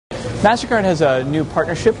MasterCard has a new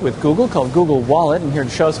partnership with Google called Google Wallet, and here to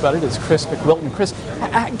show us about it is Chris McWilton. Chris,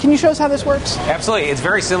 can you show us how this works? Absolutely. It's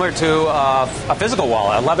very similar to a physical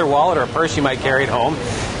wallet, a leather wallet or a purse you might carry at home.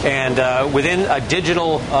 And within a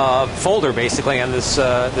digital folder, basically, on this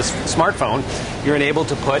smartphone, you're enabled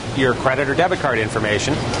to put your credit or debit card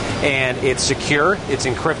information. And it's secure, it's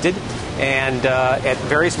encrypted, and at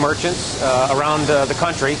various merchants around the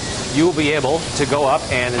country, you will be able to go up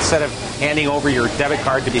and instead of handing over your debit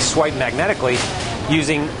card to be swiped magnetically,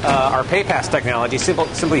 using our PayPass technology,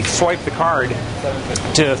 simply swipe the card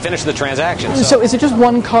to finish the transaction. So is it just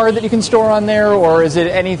one card that you can store on there, or is it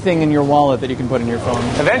anything in your wallet that you can put in your phone?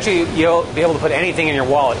 Eventually, you'll be able to put anything in your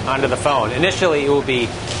wallet onto the phone. Initially, it will be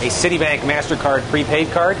a Citibank MasterCard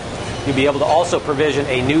prepaid card. You'll be able to also provision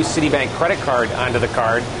a new Citibank credit card onto the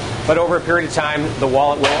card. But over a period of time, the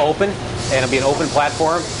wallet will open, and it'll be an open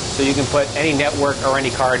platform, so you can put any network or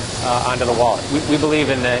any card onto the wallet. We believe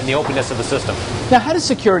in the openness of the system. Now, how does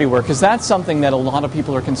security work? Because that's something that a lot of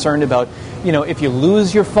people are concerned about. You know, if you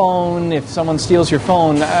lose your phone, if someone steals your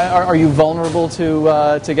phone, are you vulnerable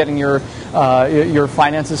to getting your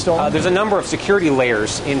finances stolen? There's a number of security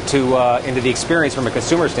layers into the experience from a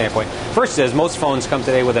consumer standpoint. First is most phones come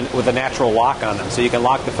today with a natural lock on them, so you can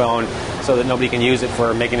lock the phone so that nobody can use it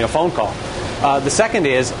for making a phone call. The second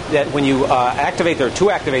is that when you activate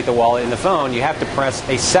the wallet in the phone, you have to press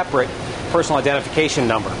a separate personal identification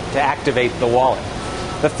number to activate the wallet.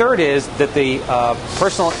 The third is that the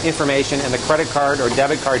personal information and the credit card or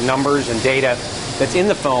debit card numbers and data that's in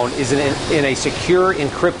the phone is in a secure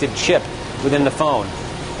encrypted chip within the phone.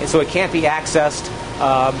 And so it can't be accessed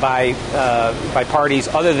by parties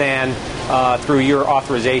other than through your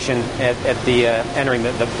authorization at the entering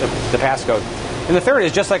the passcode. And the third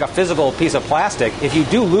is just like a physical piece of plastic. If you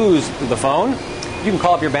do lose the phone, you can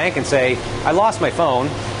call up your bank and say, I lost my phone.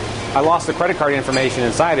 I lost the credit card information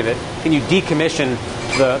inside of it. Can you decommission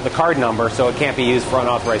the card number so it can't be used for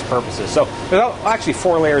unauthorized purposes? So there's actually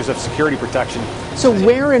 4 layers of security protection. So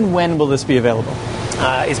where and when will this be available?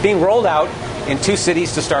 It's being rolled out in 2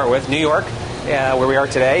 cities to start with, New York, where we are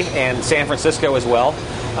today, and San Francisco as well.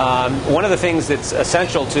 One of the things that's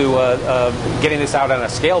essential to getting this out on a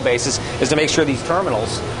scale basis is to make sure these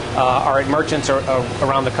terminals are at merchants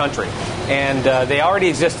around the country. And they already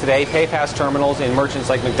exist today, PayPass terminals in merchants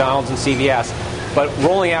like McDonald's and CVS. But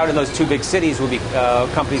rolling out in those 2 big cities will be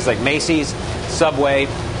companies like Macy's, Subway,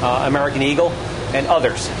 American Eagle, and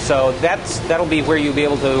others. So that'll be where you'll be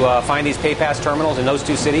able to find these PayPass terminals in those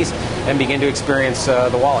 2 cities and begin to experience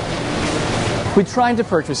the wallet. We tried to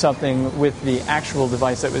purchase something with the actual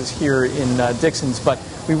device that was here in Dixon's, but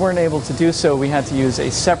we weren't able to do so. We had to use a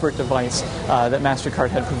separate device that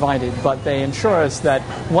MasterCard had provided, but they assure us that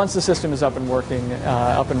once the system is up and working,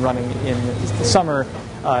 up and running in the summer,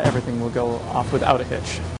 everything will go off without a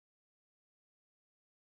hitch.